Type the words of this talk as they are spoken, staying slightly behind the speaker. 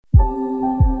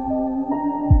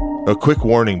A quick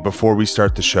warning before we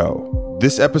start the show.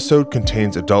 This episode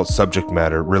contains adult subject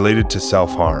matter related to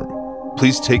self-harm.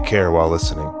 Please take care while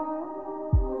listening.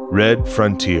 Red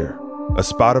Frontier, a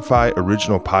Spotify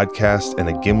original podcast and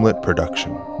a Gimlet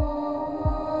production.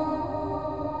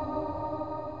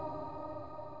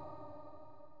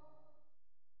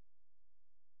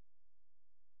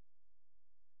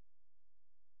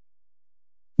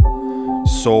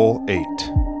 Soul 8,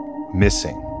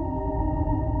 Missing.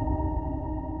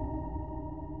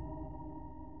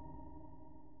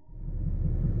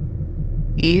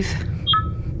 Eve,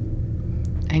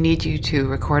 I need you to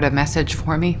record a message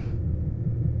for me.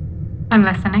 I'm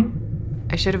listening.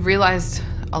 I should have realized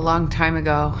a long time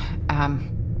ago,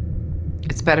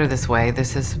 it's better this way.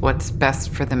 This is what's best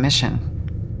for the mission.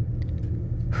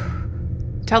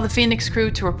 Tell the Phoenix crew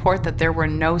to report that there were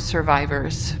no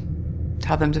survivors.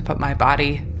 Tell them to put my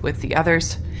body with the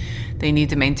others. They need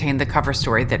to maintain the cover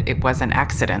story that it was an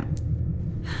accident.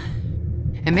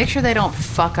 And make sure they don't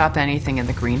fuck up anything in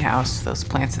the greenhouse. Those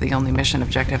plants are the only mission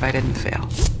objective I didn't fail.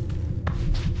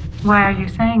 Why are you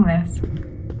saying this?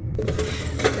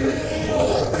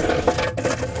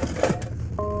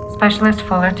 Specialist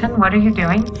Fullerton, what are you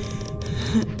doing?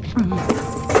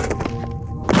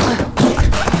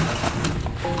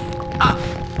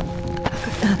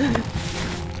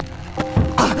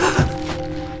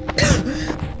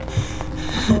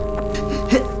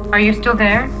 Are you still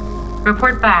there?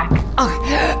 Report back.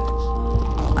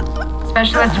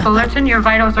 Specialist Fullerton, your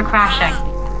vitals are crashing.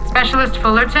 Specialist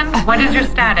Fullerton, what is your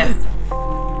status?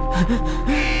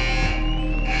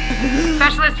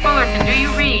 Specialist Fullerton, do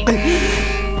you read?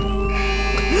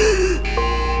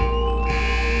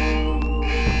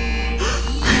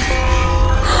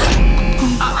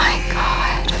 Oh my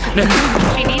God. Nick,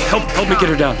 She needs help me get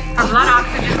her down. Her blood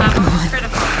oxygen level is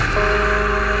critical.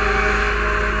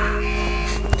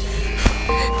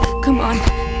 Come on.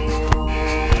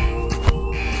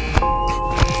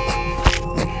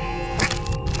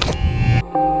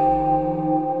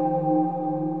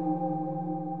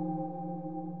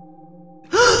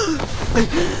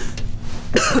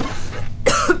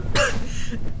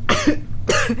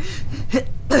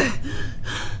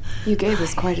 You gave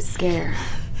us quite a scare.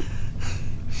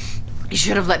 You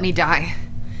should have let me die.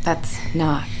 That's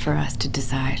not for us to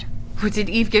decide. Did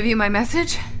Eve give you my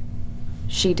message?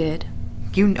 She did.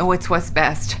 You know it's what's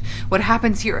best. What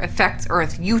happens here affects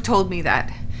Earth. You told me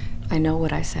that. I know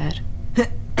what I said.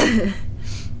 There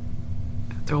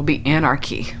will be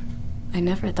anarchy. I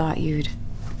never thought you'd...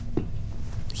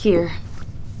 Here.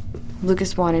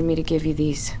 Lucas wanted me to give you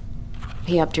these.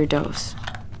 He upped your dose.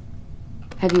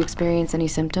 Have you experienced any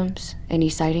symptoms? Any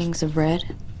sightings of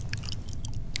Red?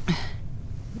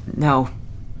 No.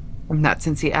 Not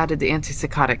since he added the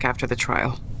antipsychotic after the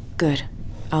trial. Good.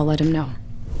 I'll let him know.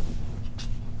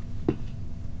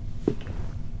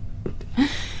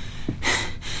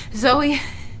 Zoe,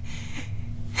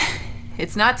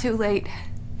 it's not too late.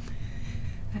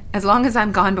 As long as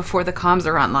I'm gone before the comms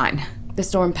are online. The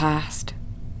storm passed.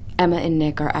 Emma and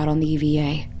Nick are out on the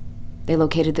EVA. They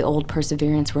located the old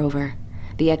Perseverance rover.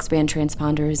 The X-band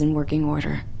transponder is in working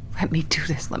order. Let me do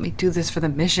this. Let me do this for the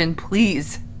mission,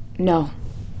 please. No,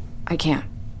 I can't.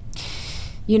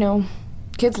 You know,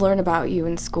 kids learn about you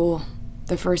in school.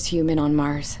 The first human on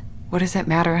Mars. What does it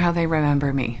matter how they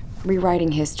remember me?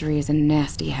 Rewriting history is a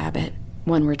nasty habit,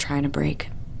 one we're trying to break.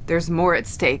 There's more at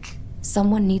stake.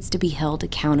 Someone needs to be held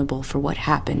accountable for what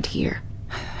happened here.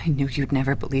 I knew you'd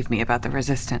never believe me about the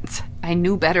Resistance. I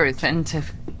knew better than to...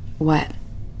 What?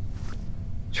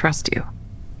 Trust you.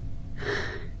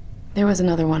 There was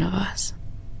another one of us.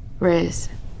 Riz.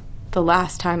 The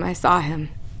last time I saw him,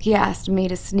 he asked me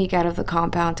to sneak out of the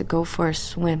compound to go for a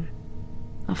swim.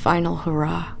 A final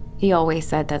hurrah. He always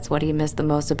said that's what he missed the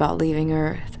most about leaving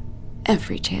Earth.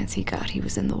 Every chance he got, he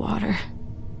was in the water.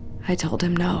 I told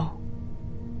him no.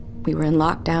 We were in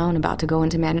lockdown, about to go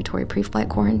into mandatory pre-flight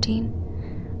quarantine.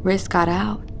 Riz got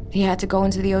out. He had to go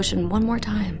into the ocean one more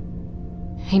time.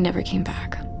 He never came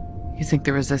back. You think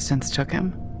the Resistance took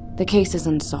him? The case is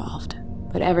unsolved,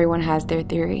 but everyone has their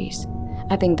theories.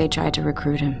 I think they tried to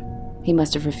recruit him. He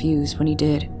must have refused when he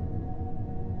did.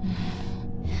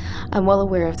 I'm well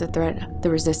aware of the threat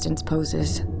the Resistance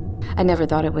poses. I never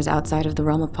thought it was outside of the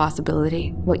realm of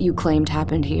possibility, what you claimed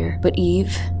happened here. But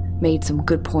Eve made some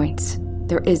good points.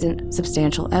 There isn't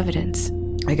substantial evidence.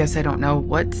 I guess I don't know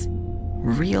what's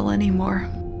real anymore.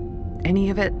 Any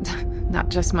of it. Not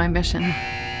just my mission.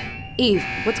 Eve,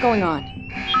 what's going on?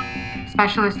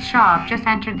 Specialist Shaw just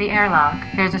entered the airlock.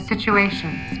 There's a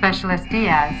situation. Specialist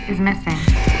Diaz is missing.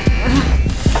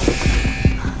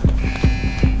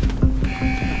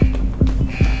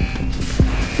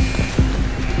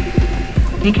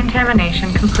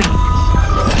 Decontamination complete.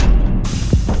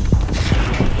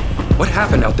 What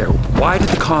happened out there? Why did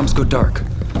the comms go dark?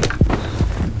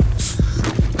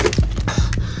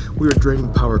 We were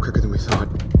draining power quicker than we thought.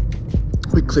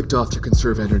 We clicked off to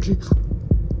conserve energy.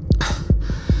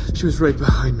 She was right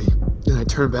behind me, and I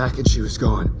turned back and she was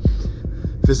gone.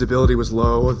 Visibility was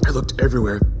low. I looked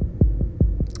everywhere.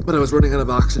 But I was running out of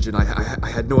oxygen. I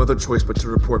had no other choice but to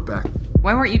report back.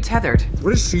 Why weren't you tethered?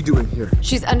 What is she doing here?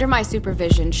 She's under my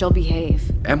supervision. She'll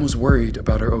behave. Em was worried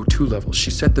about her O2 levels. She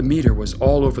said the meter was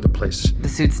all over the place. The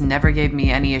suits never gave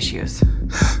me any issues.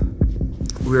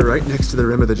 We were right next to the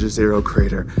rim of the Jezero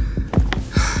crater.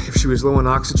 If she was low on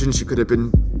oxygen, she could have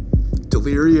been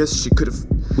delirious. She could have...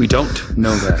 We don't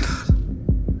know that.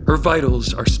 Her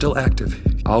vitals are still active.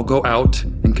 I'll go out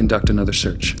and conduct another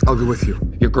search. I'll go with you.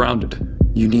 You're grounded.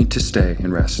 You need to stay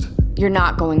and rest. You're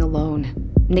not going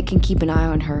alone. Nick can keep an eye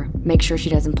on her. Make sure she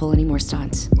doesn't pull any more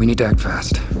stunts. We need to act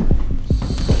fast.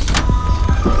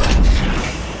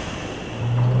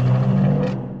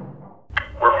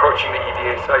 We're approaching the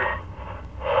EVA site.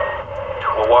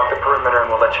 We'll walk the perimeter and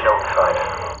we'll let you know what we find.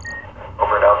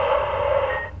 Over and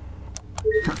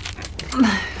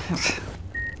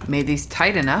out. Made these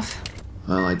tight enough.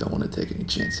 Well, I don't want to take any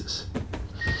chances.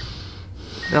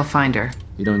 They'll find her.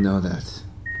 You don't know that.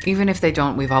 Even if they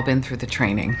don't, we've all been through the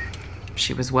training.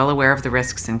 She was well aware of the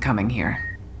risks in coming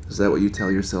here. Is that what you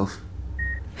tell yourself?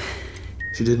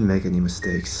 She didn't make any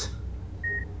mistakes.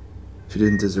 She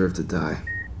didn't deserve to die.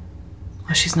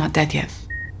 Well, she's not dead yet.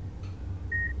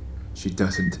 She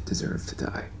doesn't deserve to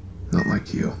die. Not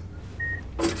like you.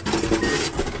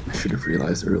 I should have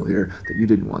realized earlier that you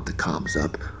didn't want the comms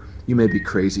up. You may be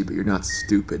crazy, but you're not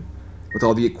stupid. With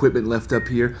all the equipment left up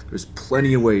here, there's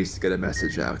plenty of ways to get a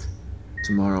message out.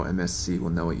 Tomorrow, MSC will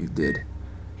know what you did.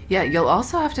 Yeah, you'll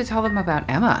also have to tell them about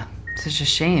Emma. Such a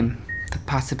shame. The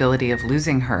possibility of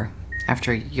losing her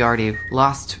after you already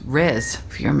lost Riz.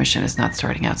 Your mission is not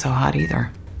starting out so hot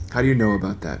either. How do you know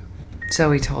about that?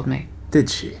 Zoe told me. Did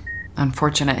she?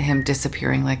 Unfortunate him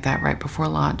disappearing like that right before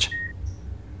launch.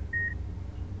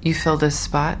 You filled his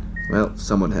spot? Well,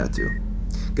 someone had to.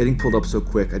 Getting pulled up so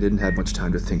quick, I didn't have much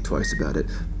time to think twice about it.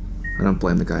 I don't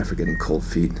blame the guy for getting cold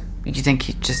feet. You think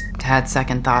he just had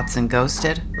second thoughts and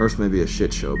ghosted? Earth may be a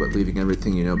shit show, but leaving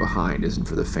everything you know behind isn't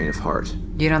for the faint of heart.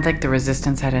 You don't think the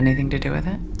Resistance had anything to do with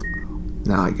it?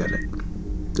 Now I get it.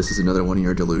 This is another one of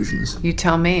your delusions. You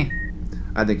tell me.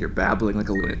 I think you're babbling like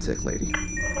a lunatic, lady.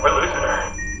 We're losing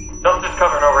her. Dust is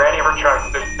covering over any of her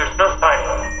tracks. There's no sign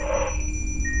of her.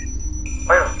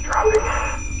 Vitals dropping.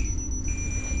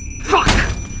 Fuck!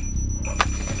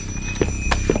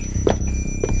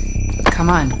 Come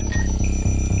on.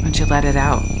 Why don't you let it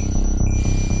out?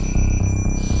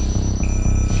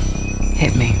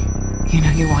 Hit me. You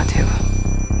know you want to.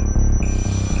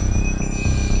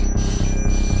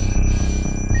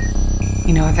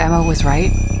 You know, if Emma was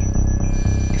right,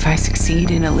 if I succeed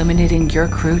in eliminating your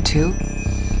crew too,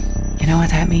 you know what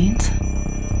that means?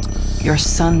 Your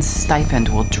son's stipend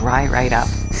will dry right up.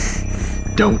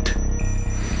 Don't.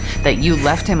 That you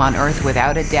left him on Earth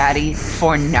without a daddy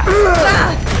for nothing.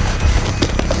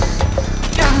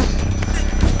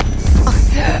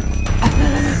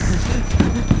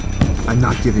 I'm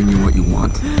not giving you what you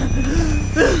want.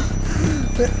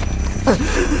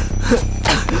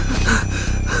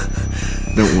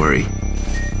 Don't worry.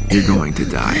 You're going to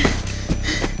die.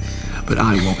 But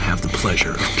I won't have the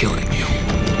pleasure of killing you.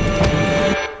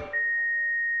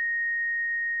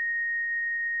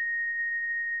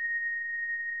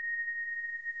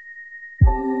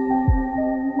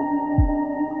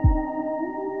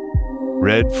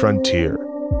 Red Frontier,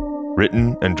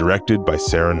 written and directed by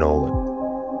Sarah Nolan.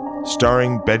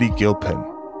 Starring Betty Gilpin,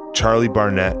 Charlie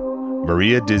Barnett,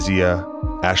 Maria Dizia,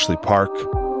 Ashley Park,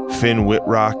 Finn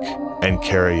Whitrock, and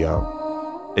Kara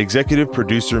Young. Executive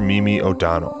producer Mimi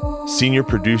O'Donnell. Senior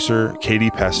producer Katie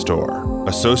Pastor.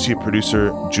 Associate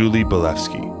producer Julie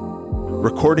Belewski.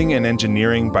 Recording and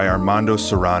engineering by Armando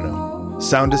Serrano.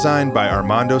 Sound design by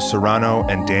Armando Serrano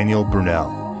and Daniel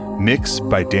Brunel. Mix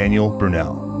by Daniel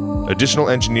Brunel. Additional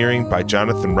engineering by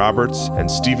Jonathan Roberts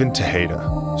and Stephen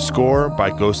Tejeda. Score by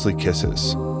Ghostly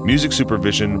Kisses. Music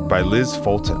supervision by Liz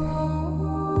Fulton.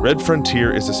 Red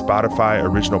Frontier is a Spotify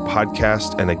original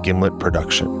podcast and a Gimlet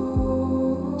production.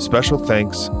 Special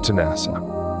thanks to NASA.